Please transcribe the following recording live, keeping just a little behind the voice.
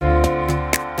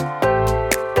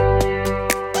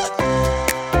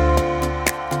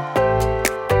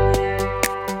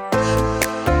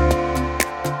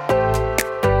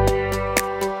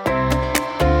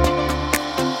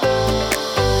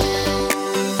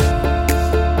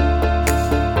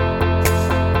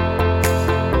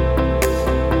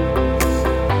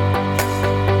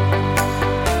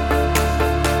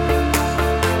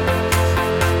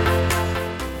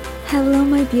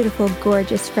beautiful,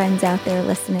 gorgeous friends out there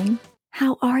listening.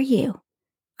 How are you?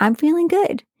 I'm feeling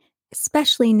good,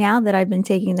 especially now that I've been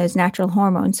taking those natural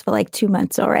hormones for like 2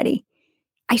 months already.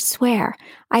 I swear,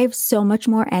 I have so much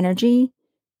more energy,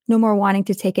 no more wanting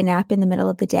to take a nap in the middle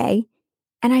of the day,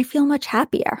 and I feel much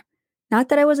happier. Not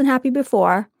that I wasn't happy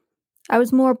before. I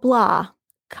was more blah,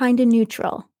 kind of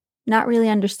neutral, not really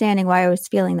understanding why I was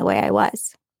feeling the way I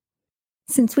was.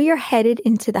 Since we are headed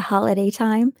into the holiday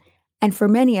time, and for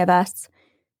many of us,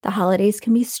 the holidays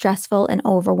can be stressful and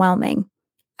overwhelming,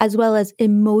 as well as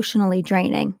emotionally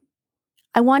draining.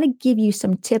 I want to give you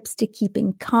some tips to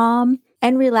keeping calm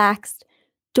and relaxed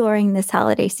during this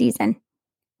holiday season,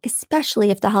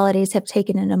 especially if the holidays have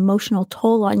taken an emotional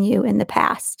toll on you in the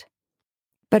past.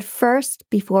 But first,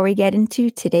 before we get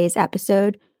into today's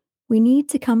episode, we need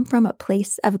to come from a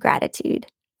place of gratitude,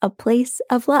 a place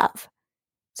of love.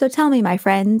 So tell me, my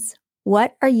friends,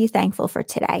 what are you thankful for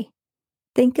today?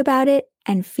 Think about it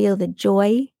and feel the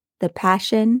joy, the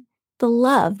passion, the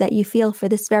love that you feel for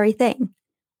this very thing,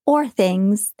 or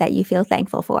things that you feel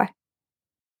thankful for.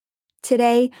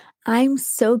 Today, I'm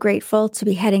so grateful to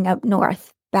be heading up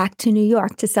north, back to New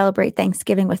York to celebrate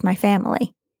Thanksgiving with my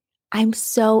family. I'm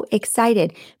so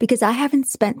excited because I haven't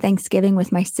spent Thanksgiving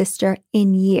with my sister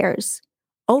in years,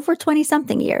 over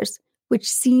 20-something years, which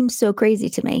seems so crazy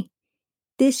to me.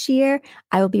 This year,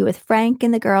 I will be with Frank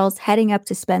and the girls heading up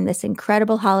to spend this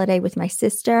incredible holiday with my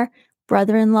sister,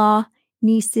 brother-in-law,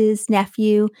 nieces,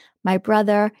 nephew, my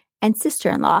brother, and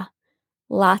sister-in-law.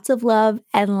 Lots of love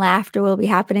and laughter will be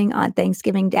happening on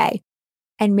Thanksgiving Day,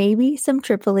 and maybe some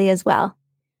Tripoli as well.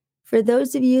 For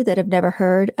those of you that have never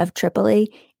heard of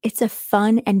Tripoli, it's a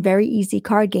fun and very easy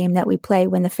card game that we play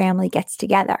when the family gets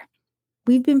together.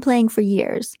 We've been playing for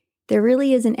years. There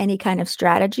really isn't any kind of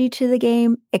strategy to the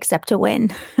game except to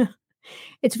win.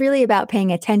 It's really about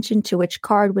paying attention to which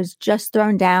card was just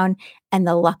thrown down and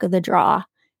the luck of the draw,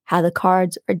 how the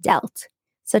cards are dealt.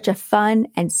 Such a fun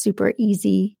and super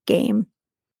easy game.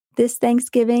 This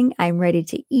Thanksgiving, I'm ready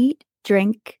to eat,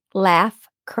 drink, laugh,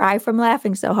 cry from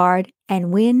laughing so hard,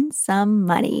 and win some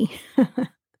money.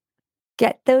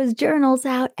 Get those journals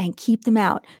out and keep them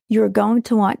out. You're going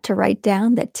to want to write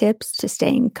down the tips to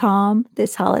staying calm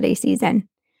this holiday season.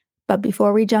 But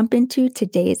before we jump into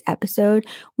today's episode,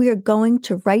 we are going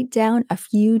to write down a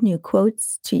few new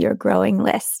quotes to your growing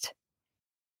list.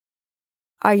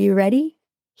 Are you ready?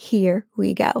 Here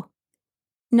we go.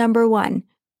 Number 1,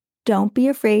 don't be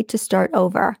afraid to start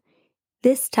over.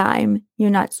 This time, you're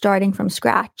not starting from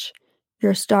scratch.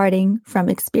 You're starting from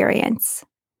experience.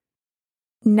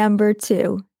 Number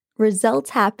 2,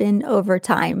 results happen over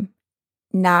time,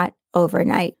 not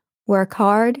overnight. Work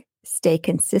hard, stay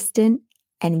consistent,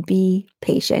 and be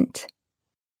patient.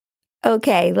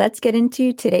 Okay, let's get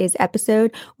into today's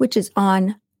episode, which is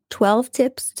on 12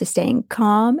 tips to staying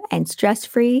calm and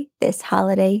stress-free this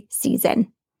holiday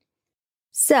season.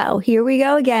 So here we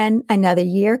go again, another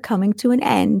year coming to an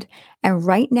end. And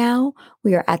right now,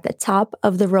 we are at the top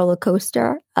of the roller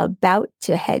coaster, about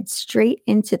to head straight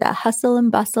into the hustle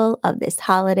and bustle of this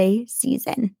holiday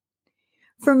season.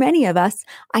 For many of us,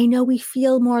 I know we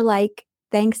feel more like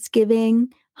Thanksgiving,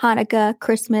 Hanukkah,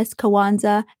 Christmas,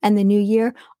 Kwanzaa, and the New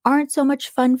Year aren't so much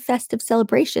fun festive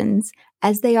celebrations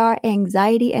as they are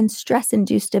anxiety and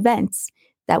stress-induced events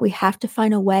that we have to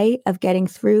find a way of getting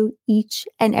through each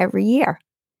and every year.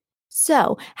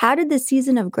 So, how did the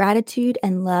season of gratitude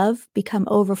and love become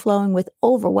overflowing with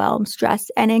overwhelm, stress,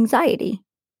 and anxiety?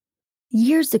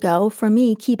 Years ago, for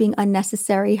me, keeping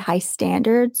unnecessary high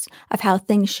standards of how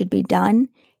things should be done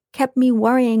kept me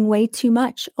worrying way too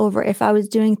much over if I was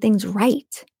doing things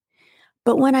right.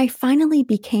 But when I finally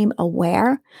became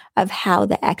aware of how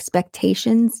the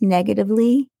expectations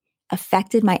negatively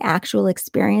affected my actual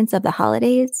experience of the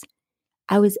holidays,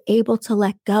 I was able to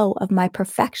let go of my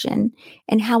perfection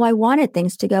and how I wanted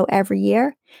things to go every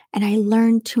year, and I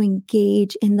learned to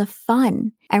engage in the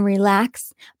fun and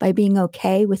relax by being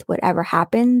okay with whatever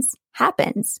happens.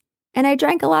 And I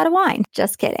drank a lot of wine.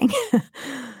 Just kidding.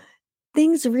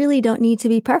 Things really don't need to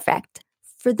be perfect.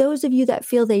 For those of you that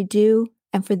feel they do,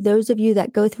 and for those of you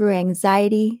that go through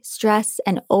anxiety, stress,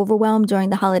 and overwhelm during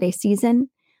the holiday season,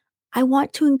 I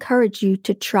want to encourage you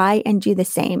to try and do the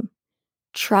same.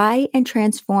 Try and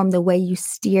transform the way you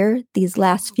steer these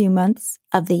last few months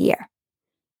of the year.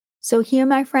 So here,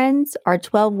 my friends, are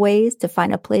 12 ways to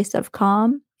find a place of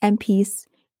calm and peace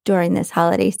during this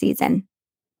holiday season.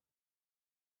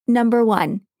 Number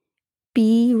 1,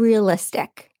 be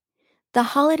realistic. The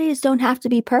holidays don't have to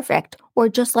be perfect or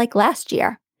just like last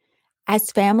year. As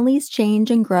families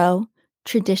change and grow,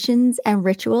 traditions and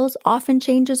rituals often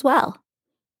change as well.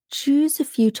 Choose a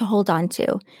few to hold on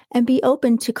to and be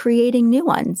open to creating new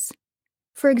ones.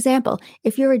 For example,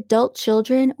 if your adult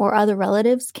children or other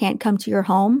relatives can't come to your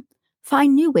home,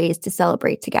 find new ways to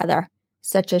celebrate together,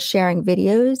 such as sharing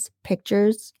videos,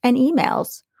 pictures, and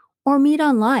emails, or meet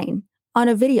online on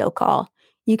a video call.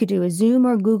 You could do a Zoom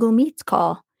or Google Meets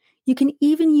call. You can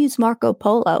even use Marco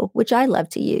Polo, which I love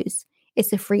to use.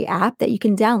 It's a free app that you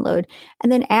can download,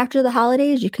 and then after the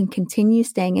holidays, you can continue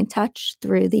staying in touch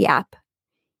through the app.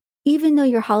 Even though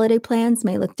your holiday plans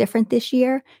may look different this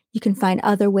year, you can find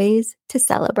other ways to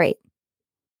celebrate.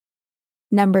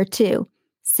 Number 2,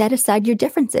 set aside your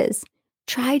differences.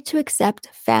 Try to accept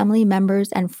family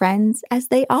members and friends as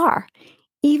they are,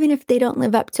 even if they don't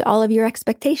live up to all of your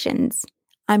expectations.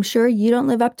 I'm sure you don't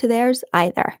live up to theirs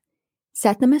either.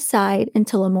 Set them aside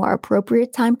until a more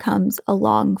appropriate time comes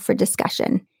along for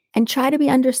discussion, and try to be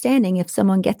understanding if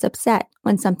someone gets upset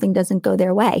when something doesn't go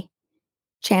their way.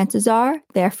 Chances are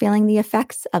they're feeling the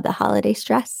effects of the holiday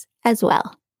stress as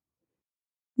well.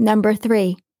 Number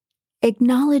 3,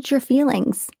 acknowledge your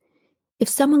feelings. If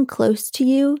someone close to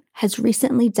you has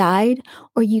recently died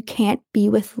or you can't be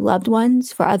with loved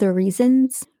ones for other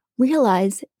reasons,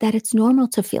 realize that it's normal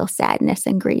to feel sadness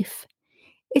and grief.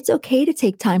 It's okay to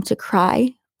take time to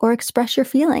cry or express your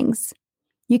feelings.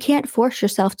 You can't force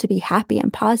yourself to be happy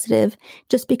and positive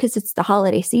just because it's the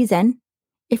holiday season.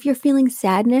 If you're feeling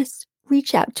sadness,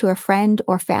 reach out to a friend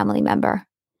or family member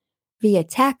via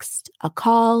text, a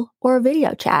call, or a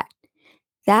video chat.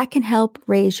 That can help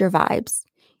raise your vibes.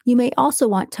 You may also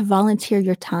want to volunteer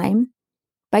your time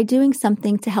by doing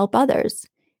something to help others.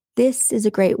 This is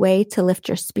a great way to lift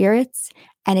your spirits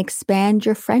and expand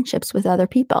your friendships with other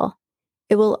people.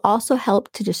 It will also help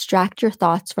to distract your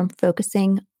thoughts from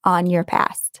focusing on your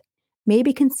past.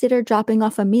 Maybe consider dropping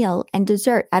off a meal and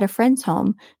dessert at a friend's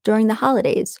home during the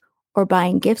holidays, or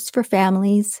buying gifts for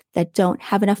families that don't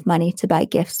have enough money to buy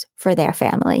gifts for their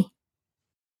family.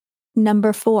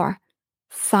 Number 4,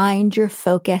 find your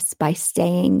focus by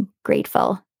staying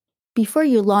grateful. Before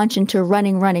you launch into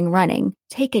running,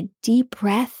 take a deep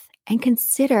breath and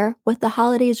consider what the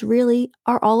holidays really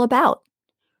are all about.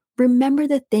 Remember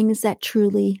the things that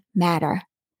truly matter: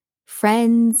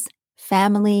 friends,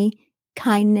 family,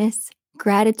 kindness,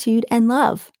 gratitude, and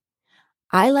love.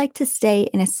 I like to stay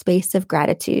in a space of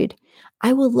gratitude.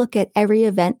 I will look at every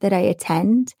event that I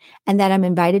attend and that I'm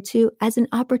invited to as an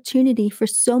opportunity for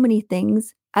so many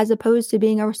things, as opposed to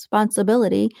being a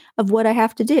responsibility of what I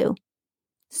have to do.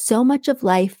 So much of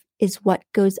life is what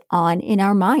goes on in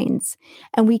our minds,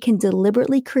 and we can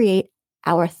deliberately create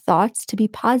our thoughts to be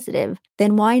positive.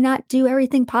 Then why not do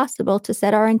everything possible to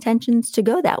set our intentions to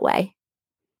go that way?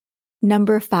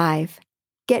 Number 5,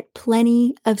 get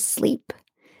plenty of sleep.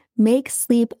 Make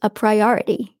sleep a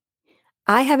priority.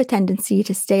 I have a tendency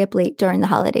to stay up late during the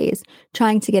holidays,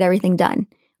 trying to get everything done.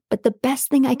 But the best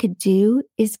thing I could do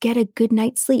is get a good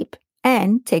night's sleep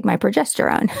and take my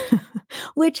progesterone,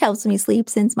 which helps me sleep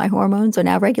since my hormones are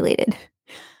now regulated.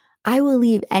 I will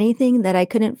leave anything that I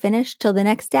couldn't finish till the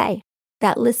next day.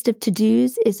 That list of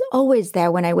to-dos is always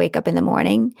there when I wake up in the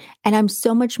morning, and I'm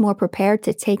so much more prepared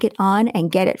to take it on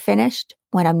and get it finished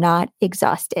when I'm not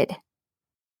exhausted.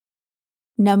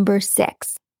 Number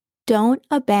 6, don't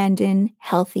abandon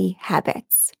healthy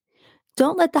habits.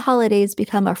 Don't let the holidays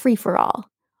become a free-for-all.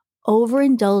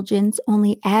 Overindulgence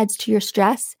only adds to your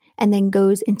stress and then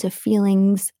goes into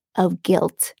feelings of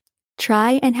guilt.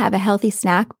 Try and have a healthy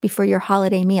snack before your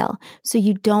holiday meal so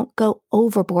you don't go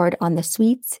overboard on the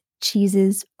sweets,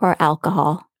 cheeses, or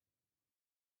alcohol.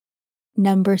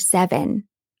 Number 7,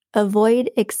 avoid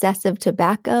excessive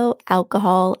tobacco,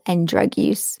 alcohol, and drug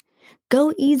use.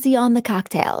 Go easy on the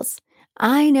cocktails.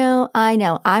 I know.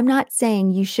 I'm not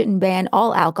saying you shouldn't ban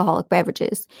all alcoholic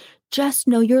beverages. Just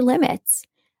know your limits.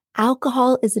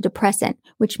 Alcohol is a depressant,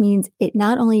 which means it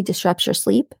not only disrupts your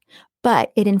sleep,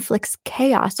 but it inflicts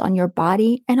chaos on your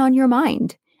body and on your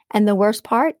mind. And the worst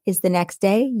part is the next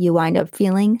day you wind up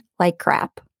feeling like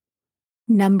crap.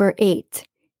 Number 8,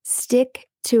 stick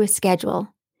to a schedule.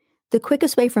 The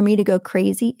quickest way for me to go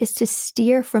crazy is to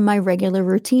steer from my regular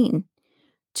routine.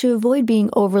 To avoid being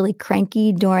overly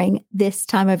cranky during this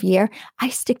time of year, I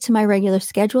stick to my regular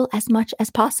schedule as much as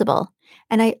possible.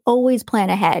 And I always plan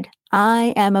ahead.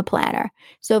 I am a planner.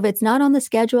 So if it's not on the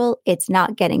schedule, it's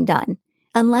not getting done,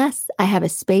 unless I have a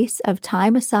space of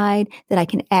time aside that I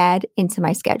can add into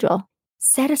my schedule.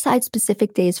 Set aside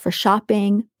specific days for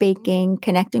shopping, baking,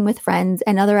 connecting with friends,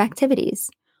 and other activities.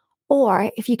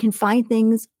 Or if you can find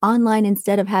things online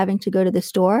instead of having to go to the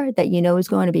store that you know is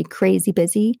going to be crazy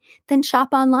busy, then shop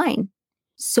online.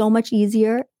 So much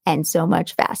easier and so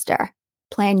much faster.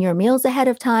 Plan your meals ahead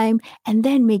of time and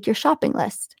then make your shopping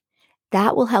list.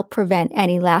 That will help prevent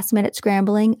any last-minute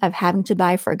scrambling of having to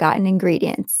buy forgotten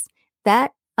ingredients.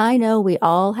 That I know we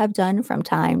all have done from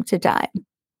time to time.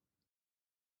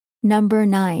 Number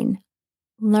 9,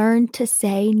 learn to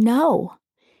say no.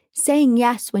 Saying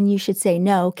yes when you should say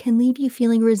no can leave you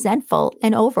feeling resentful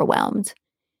and overwhelmed.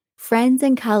 Friends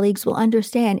and colleagues will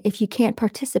understand if you can't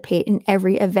participate in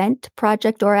every event,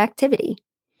 project, or activity.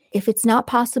 If it's not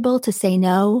possible to say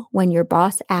no when your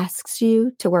boss asks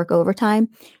you to work overtime,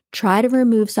 try to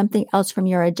remove something else from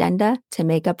your agenda to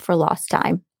make up for lost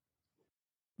time.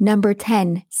 Number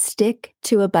 10, stick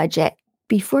to a budget.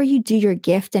 Before you do your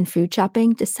gift and food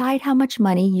shopping, decide how much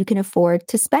money you can afford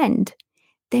to spend.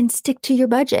 Then stick to your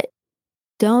budget.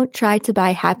 Don't try to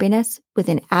buy happiness with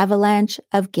an avalanche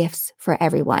of gifts for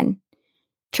everyone.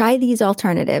 Try these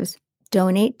alternatives.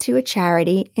 Donate to a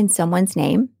charity in someone's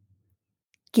name.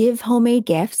 Give homemade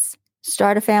gifts.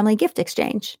 Start a family gift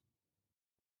exchange.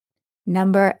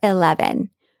 Number 11,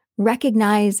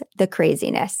 recognize the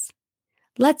craziness.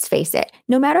 Let's face it,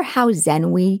 no matter how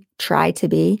zen we try to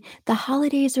be, the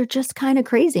holidays are just kind of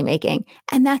crazy making,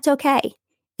 and that's okay.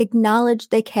 Acknowledge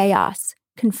the chaos,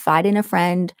 confide in a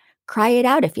friend, cry it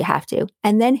out if you have to,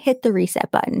 and then hit the reset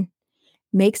button.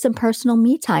 Make some personal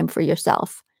me time for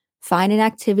yourself. Find an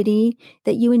activity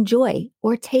that you enjoy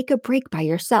or take a break by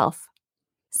yourself.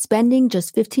 Spending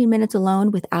just 15 minutes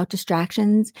alone without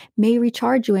distractions may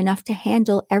recharge you enough to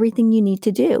handle everything you need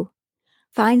to do.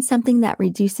 Find something that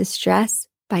reduces stress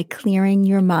by clearing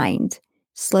your mind,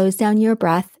 slows down your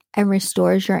breath, and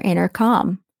restores your inner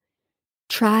calm.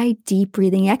 Try deep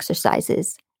breathing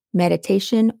exercises,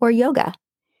 meditation, or yoga.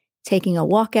 Taking a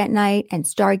walk at night and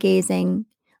stargazing,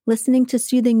 listening to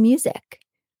soothing music,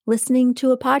 listening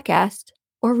to a podcast,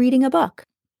 or reading a book.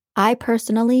 I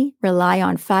personally rely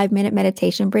on 5-minute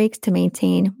meditation breaks to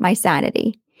maintain my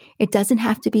sanity. It doesn't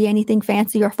have to be anything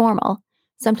fancy or formal.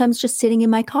 Sometimes just sitting in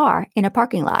my car in a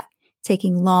parking lot,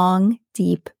 taking long,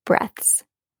 deep breaths.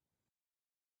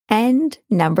 And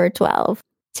number 12,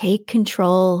 take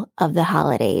control of the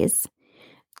holidays.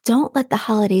 Don't let the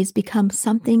holidays become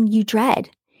something you dread.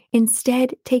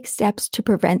 Instead, take steps to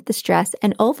prevent the stress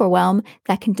and overwhelm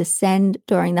that can descend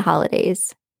during the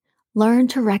holidays. Learn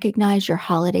to recognize your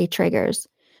holiday triggers,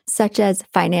 such as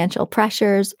financial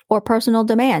pressures or personal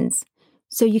demands,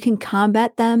 so you can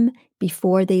combat them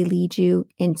before they lead you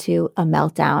into a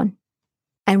meltdown.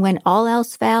 And when all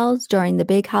else fails during the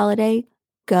big holiday,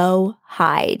 go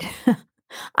hide.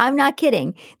 I'm not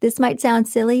kidding. This might sound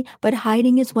silly, but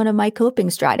hiding is one of my coping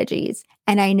strategies,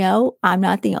 and I know I'm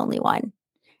not the only one.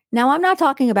 Now, I'm not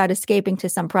talking about escaping to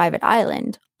some private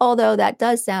island, although that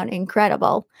does sound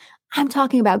incredible. I'm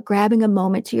talking about grabbing a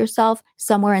moment to yourself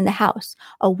somewhere in the house,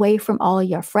 away from all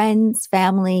your friends,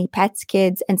 family, pets,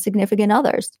 kids, and significant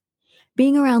others.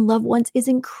 Being around loved ones is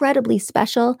incredibly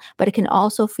special, but it can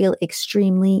also feel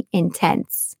extremely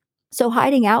intense. So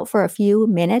hiding out for a few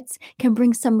minutes can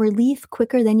bring some relief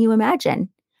quicker than you imagine.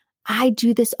 I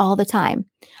do this all the time.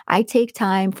 I take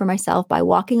time for myself by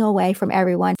walking away from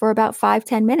everyone for about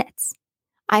 5-10 minutes.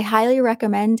 I highly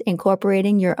recommend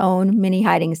incorporating your own mini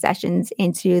hiding sessions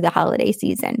into the holiday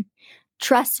season.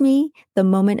 Trust me, the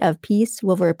moment of peace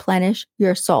will replenish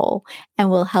your soul and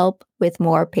will help with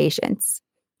more patience.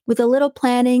 With a little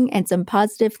planning and some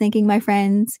positive thinking, my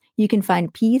friends, you can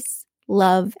find peace,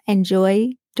 love, and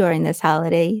joy during this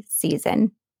holiday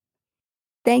season.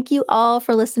 Thank you all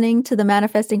for listening to the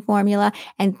Manifesting Formula,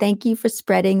 and thank you for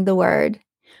spreading the word.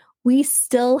 We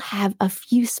still have a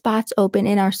few spots open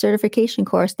in our certification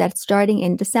course that's starting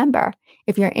in December.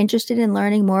 If you're interested in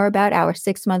learning more about our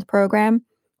 6-month program,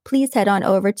 please head on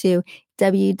over to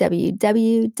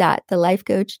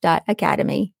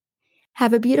www.thelifecoach.academy.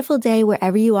 Have a beautiful day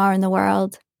wherever you are in the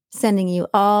world. Sending you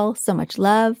all so much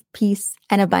love, peace,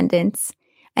 and abundance.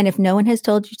 And if no one has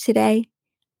told you today,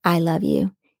 I love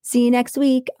you. See you next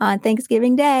week on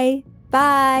Thanksgiving Day.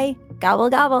 Bye. Gobble,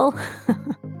 gobble.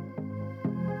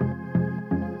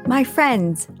 My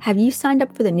friends, have you signed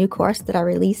up for the new course that I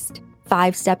released?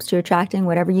 5 Steps to Attracting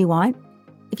Whatever You Want?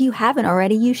 If you haven't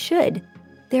already, you should.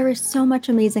 There is so much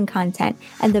amazing content,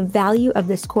 and the value of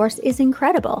this course is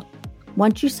incredible.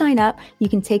 Once you sign up, you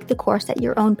can take the course at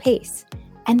your own pace.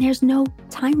 And there's no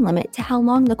time limit to how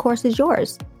long the course is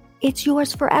yours. It's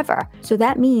yours forever. So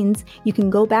that means you can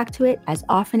go back to it as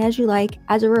often as you like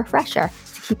as a refresher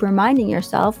to keep reminding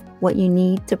yourself what you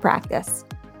need to practice.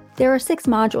 There are 6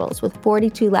 modules with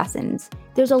 42 lessons.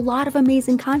 There's a lot of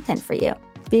amazing content for you.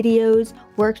 Videos,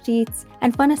 worksheets,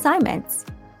 and fun assignments.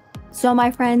 So my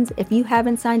friends, if you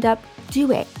haven't signed up, do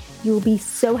it. You will be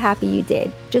so happy you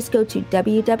did. Just go to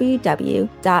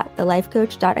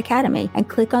www.thelifecoach.academy and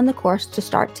click on the course to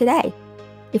start today.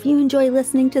 If you enjoy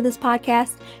listening to this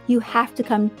podcast, you have to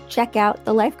come check out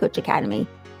the Life Coach Academy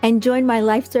and join my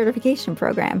life certification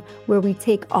program, where we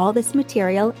take all this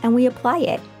material and we apply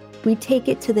it. We take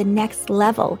it to the next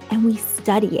level and we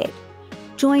study it.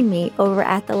 Join me over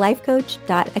at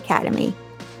thelifecoach.academy.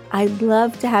 I'd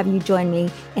love to have you join me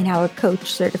in our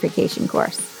coach certification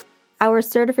course. Our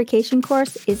certification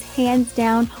course is hands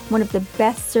down one of the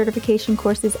best certification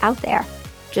courses out there.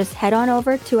 Just head on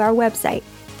over to our website,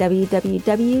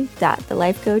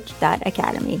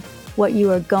 www.thelifecoach.academy. What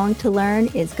you are going to learn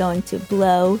is going to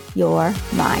blow your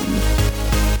mind.